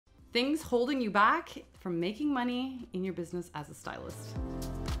Things holding you back from making money in your business as a stylist.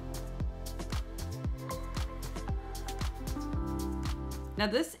 Now,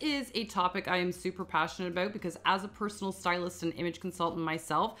 this is a topic I am super passionate about because as a personal stylist and image consultant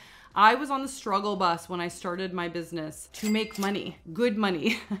myself, I was on the struggle bus when I started my business to make money, good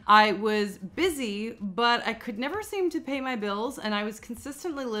money. I was busy, but I could never seem to pay my bills, and I was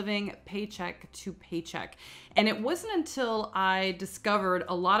consistently living paycheck to paycheck. And it wasn't until I discovered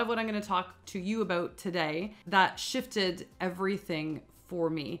a lot of what I'm going to talk to you about today that shifted everything for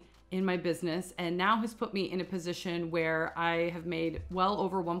me in my business, and now has put me in a position where I have made well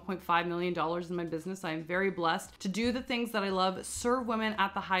over $1.5 million in my business. I am very blessed to do the things that I love, serve women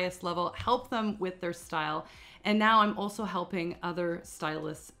at the highest level, help them with their style. And now I'm also helping other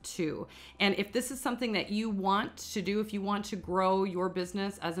stylists too. And if this is something that you want to do, if you want to grow your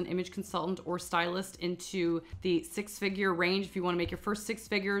business as an image consultant or stylist into the six-figure range, if you want to make your first six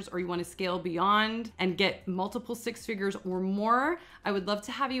figures or you want to scale beyond and get multiple six figures or more, I would love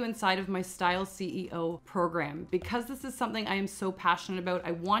to have you inside of my Style CEO program. Because this is something I am so passionate about,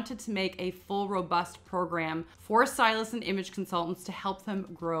 I wanted to make a full, robust program for stylists and image consultants to help them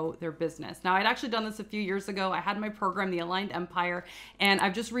grow their business. Now, I'd actually done this a few years ago. I had my program, The Aligned Empire, and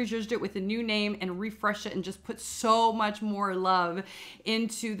I've just rejudged it with a new name and refreshed it and just put so much more love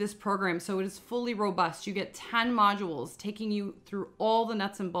into this program. So it is fully robust. You get 10 modules taking you through all the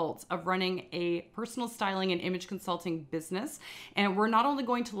nuts and bolts of running a personal styling and image consulting business. And we're not only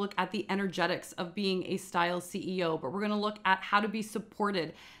going to look at the energetics of being a style CEO, but we're going to look at how to be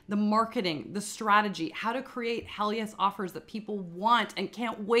supported, the marketing, the strategy, how to create hell yes offers that people want and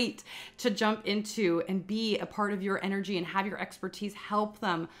can't wait to jump into and be a part of your energy and have your expertise help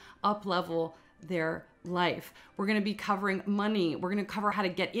them up level their life. We're going to be covering money. We're going to cover how to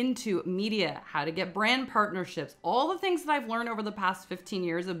get into media, how to get brand partnerships, all the things that I've learned over the past 15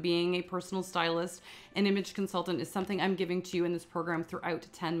 years of being a personal stylist and image consultant is something I'm giving to you in this program throughout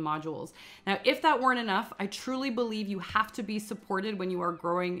 10 modules. Now, if that weren't enough, I truly believe you have to be supported when you are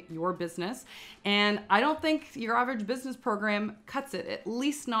growing your business. And I don't think your average business program cuts it, at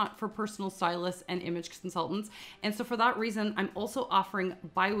least not for personal stylists and image consultants. And so for that reason, I'm also offering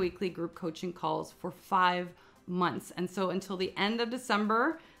bi-weekly group coaching calls for 5 months. And so until the end of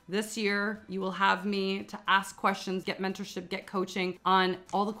December this year, you will have me to ask questions, get mentorship, get coaching on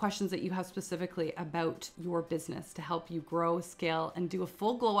all the questions that you have specifically about your business to help you grow, scale, and do a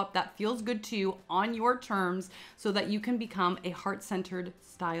full glow up that feels good to you on your terms so that you can become a heart-centered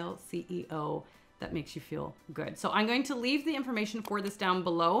style CEO that makes you feel good. So I'm going to leave the information for this down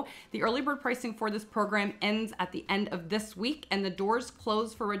below. The early bird pricing for this program ends at the end of this week, and the doors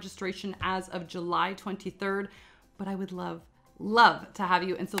close for registration as of July 23rd, but I would love to have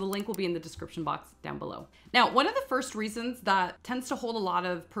you. And so the link will be in the description box down below. Now, one of the first reasons that tends to hold a lot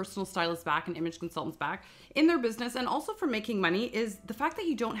of personal stylists back and image consultants back in their business and also for making money is the fact that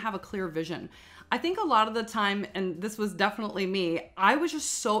you don't have a clear vision. I think a lot of the time, and this was definitely me, I was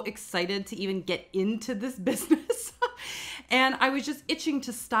just so excited to even get into this business. And I was just itching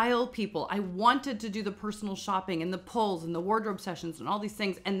to style people. I wanted to do the personal shopping and the pulls and the wardrobe sessions and all these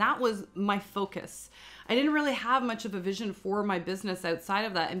things. And that was my focus. I didn't really have much of a vision for my business outside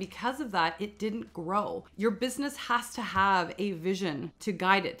of that. And because of that, it didn't grow. Your business has to have a vision to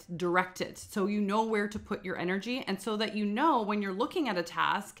guide it, direct it, so you know where to put your energy. And so that you know when you're looking at a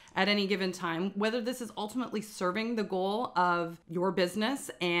task at any given time, whether this is ultimately serving the goal of your business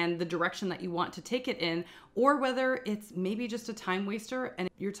and the direction that you want to take it in, or whether it's maybe just a time waster and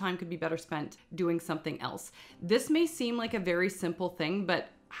your time could be better spent doing something else. This may seem like a very simple thing, but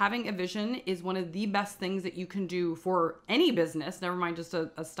having a vision is one of the best things that you can do for any business, never mind just a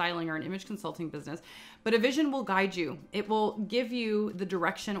styling or an image consulting business. But a vision will guide you. It will give you the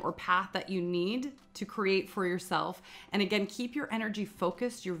direction or path that you need to create for yourself. And again, keep your energy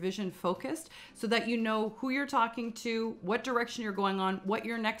focused, your vision focused, so that you know who you're talking to, what direction you're going on, what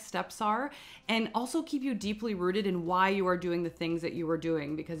your next steps are, and also keep you deeply rooted in why you are doing the things that you are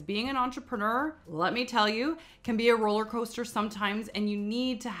doing. Because being an entrepreneur, let me tell you, can be a roller coaster sometimes, and you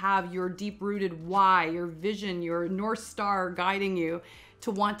need to have your deep-rooted why, your vision, your North Star guiding you to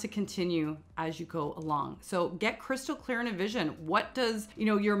want to continue as you go along. So get crystal clear in a vision. What does,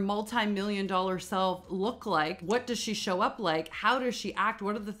 your multi-million-dollar self look like? What does she show up like? How does she act?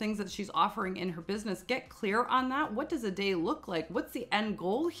 What are the things that she's offering in her business? Get clear on that. What does a day look like? What's the end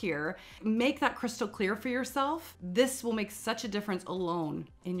goal here? Make that crystal clear for yourself. This will make such a difference alone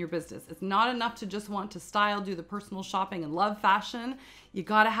in your business. It's not enough to just want to style, do the personal shopping, and love fashion. You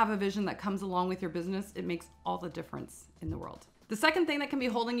got to have a vision that comes along with your business. It makes all the difference in the world. The second thing that can be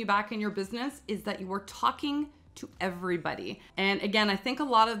holding you back in your business is that you are talking to everybody. And again, I think a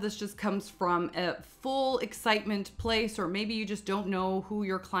lot of this just comes from a full excitement place, or maybe you just don't know who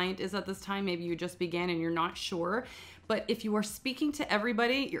your client is at this time. Maybe you just began and you're not sure. But if you are speaking to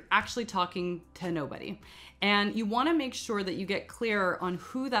everybody, you're actually talking to nobody. And you want to make sure that you get clear on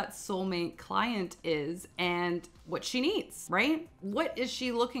who that soulmate client is and what she needs, right? What is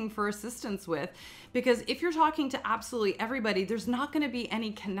she looking for assistance with? Because if you're talking to absolutely everybody, there's not going to be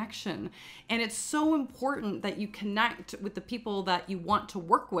any connection. And it's so important that you connect with the people that you want to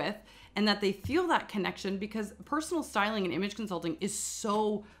work with and that they feel that connection, because personal styling and image consulting is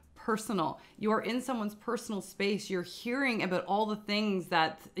so personal. You are in someone's personal space. You're hearing about all the things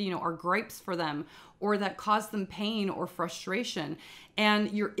that, are gripes for them or that cause them pain or frustration.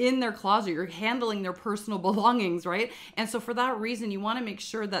 And you're in their closet, you're handling their personal belongings, right? And so for that reason, you want to make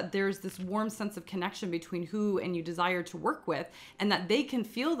sure that there's this warm sense of connection between who and you desire to work with, and that they can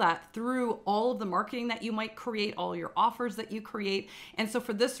feel that through all of the marketing that you might create, all your offers that you create. And so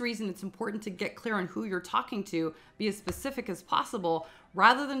for this reason, it's important to get clear on who you're talking to, be as specific as possible,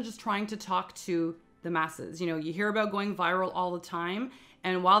 rather than just trying to talk to the masses. You hear about going viral all the time.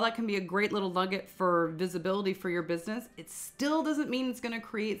 And while that can be a great little nugget for visibility for your business, it still doesn't mean it's going to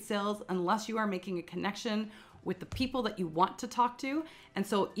create sales unless you are making a connection with the people that you want to talk to. And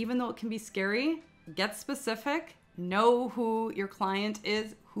so even though it can be scary, get specific, know who your client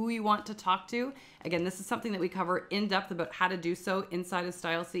is, who you want to talk to. Again, this is something that we cover in depth about how to do so inside of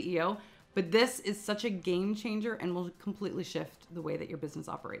Style CEO. But this is such a game changer and will completely shift the way that your business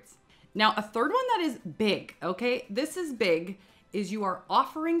operates. Now, a third one that is big, okay? This is big, is you are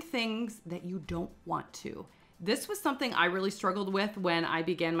offering things that you don't want to. This was something I really struggled with when I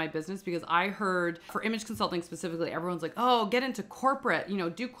began my business, because I heard, for image consulting specifically, everyone's like, oh, get into corporate,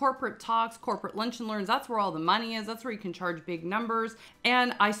 do corporate talks, corporate lunch and learns. That's where all the money is. That's where you can charge big numbers.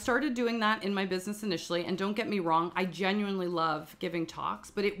 And I started doing that in my business initially. And don't get me wrong, I genuinely love giving talks,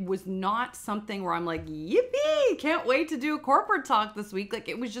 but it was not something where I'm like, yippee, can't wait to do a corporate talk this week. Like,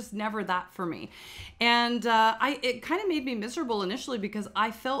 it was just never that for me. And it kind of made me miserable initially, because I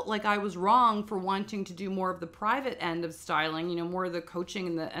felt like I was wrong for wanting to do more of the private end of styling, more of the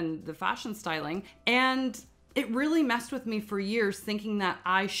coaching and the fashion styling. And it really messed with me for years, thinking that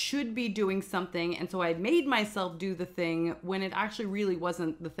I should be doing something. And so I made myself do the thing when it actually really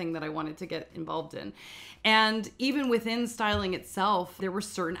wasn't the thing that I wanted to get involved in. And even within styling itself, there were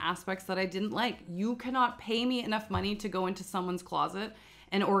certain aspects that I didn't like. You cannot pay me enough money to go into someone's closet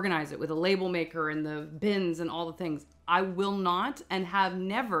and organize it with a label maker and the bins and all the things. I will not and have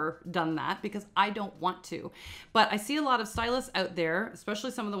never done that because I don't want to. But I see a lot of stylists out there,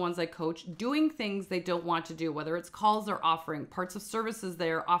 especially some of the ones I coach, doing things they don't want to do, whether it's calls they're offering, parts of services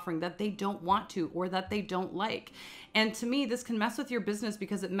they're offering that they don't want to or that they don't like. And to me, this can mess with your business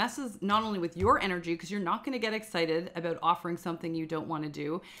because it messes not only with your energy, because you're not going to get excited about offering something you don't want to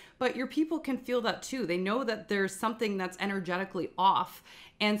do, but your people can feel that too. They know that there's something that's energetically off.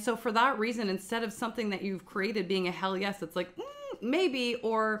 And so for that reason, instead of something that you've created being a hell yes, it's like, maybe,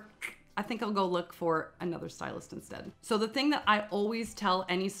 or I think I'll go look for another stylist instead. So the thing that I always tell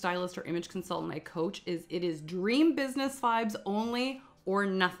any stylist or image consultant I coach is it is dream business vibes only or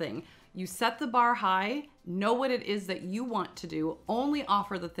nothing. You set the bar high, know what it is that you want to do, only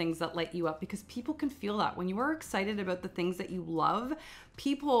offer the things that light you up, because people can feel that. When you are excited about the things that you love,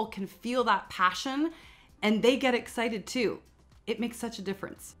 people can feel that passion and they get excited too. It makes such a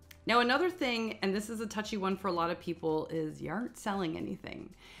difference. Now, another thing, and this is a touchy one for a lot of people, is you aren't selling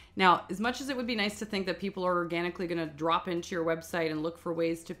anything. Now, as much as it would be nice to think that people are organically going to drop into your website and look for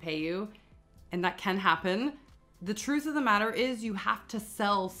ways to pay you, and that can happen, the truth of the matter is you have to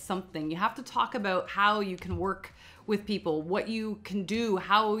sell something. You have to talk about how you can work with people, what you can do,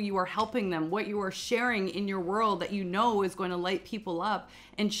 how you are helping them, what you are sharing in your world that you know is going to light people up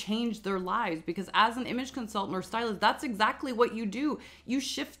and change their lives. Because as an image consultant or stylist, that's exactly what you do. You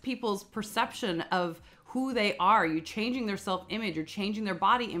shift people's perception of who they are. You're changing their self-image, you're changing their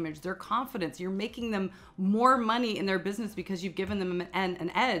body image, their confidence. You're making them more money in their business because you've given them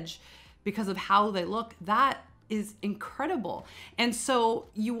an edge because of how they look. That is incredible. And so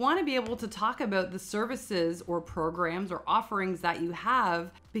you want to be able to talk about the services or programs or offerings that you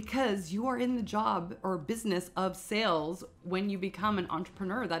have, because you are in the job or business of sales when you become an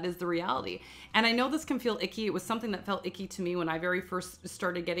entrepreneur. That is the reality. And I know this can feel icky. It was something that felt icky to me when I very first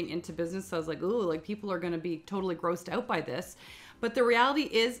started getting into business. So I was like, ooh, like people are going to be totally grossed out by this. But the reality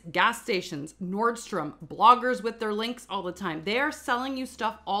is gas stations, Nordstrom, bloggers with their links all the time. They are selling you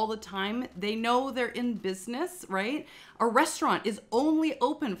stuff all the time. They know they're in business, right? A restaurant is only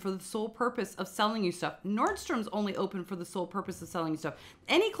open for the sole purpose of selling you stuff. Nordstrom's only open for the sole purpose of selling you stuff.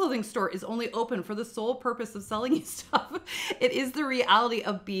 Any clothing store is only open for the sole purpose of selling you stuff. It is the reality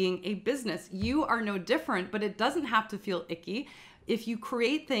of being a business. You are no different, but it doesn't have to feel icky. If you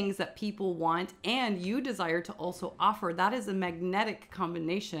create things that people want and you desire to also offer, that is a magnetic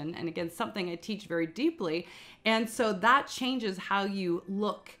combination. And again, something I teach very deeply. And so that changes how you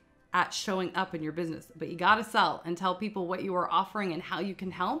look at showing up in your business. But you got to sell and tell people what you are offering and how you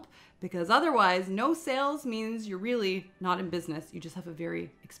can help, because otherwise no sales means you're really not in business. You just have a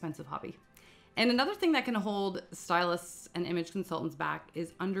very expensive hobby. And another thing that can hold stylists and image consultants back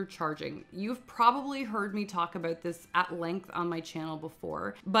is undercharging. You've probably heard me talk about this at length on my channel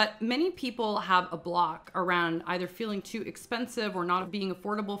before, but many people have a block around either feeling too expensive or not being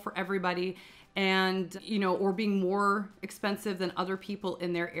affordable for everybody, and or being more expensive than other people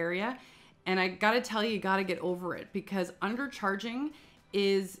in their area. And I gotta tell you, you gotta get over it, because undercharging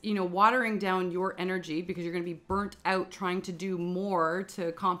is, watering down your energy, because you're going to be burnt out trying to do more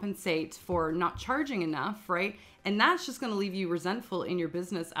to compensate for not charging enough, right? And that's just going to leave you resentful in your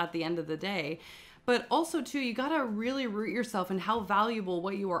business at the end of the day. But also too, you got to really root yourself in how valuable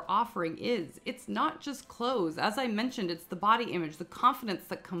what you are offering is. It's not just clothes. As I mentioned, it's the body image, the confidence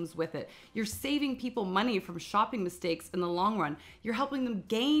that comes with it. You're saving people money from shopping mistakes in the long run. You're helping them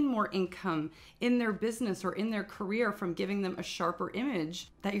gain more income in their business or in their career from giving them a sharper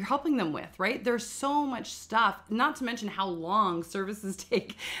image that you're helping them with, right? There's so much stuff, not to mention how long services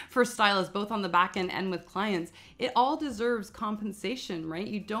take for stylists, both on the back end and with clients. It all deserves compensation, right?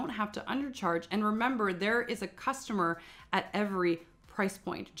 You don't have to undercharge. And remember, there is a customer at every price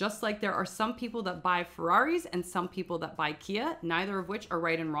point. Just like there are some people that buy Ferraris and some people that buy Kia, neither of which are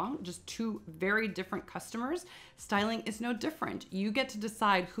right and wrong, just two very different customers. Styling is no different. You get to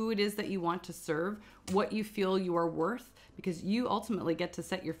decide who it is that you want to serve, what you feel you are worth, because you ultimately get to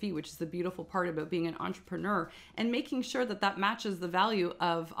set your fee, which is the beautiful part about being an entrepreneur, and making sure that that matches the value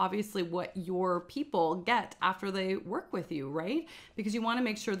of obviously what your people get after they work with you, right? Because you want to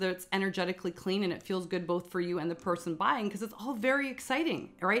make sure that it's energetically clean and it feels good both for you and the person buying, because it's all very exciting,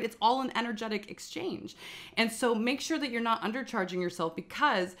 right? It's all an energetic exchange. And so make sure that you're not undercharging yourself,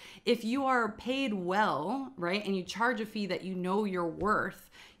 because if you are paid well, right, and you charge a fee that you know you're worth,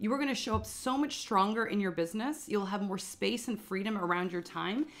 you are going to show up so much stronger in your business. You'll have more space and freedom around your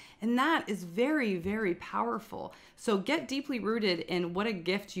time. And that is very, very powerful. So get deeply rooted in what a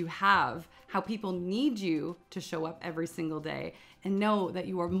gift you have, how people need you to show up every single day, and know that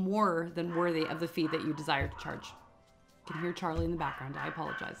you are more than worthy of the fee that you desire to charge. You can hear Charlie in the background. I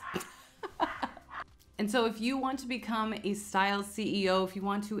apologize. And so if you want to become a style CEO, if you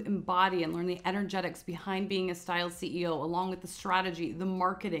want to embody and learn the energetics behind being a style CEO, along with the strategy, the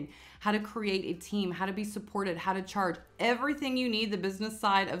marketing, how to create a team, how to be supported, how to charge, everything you need, the business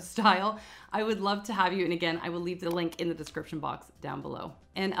side of style, I would love to have you. And again, I will leave the link in the description box down below.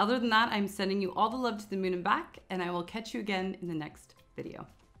 And other than that, I'm sending you all the love to the moon and back, and I will catch you again in the next video.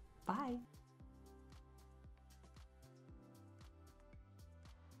 Bye.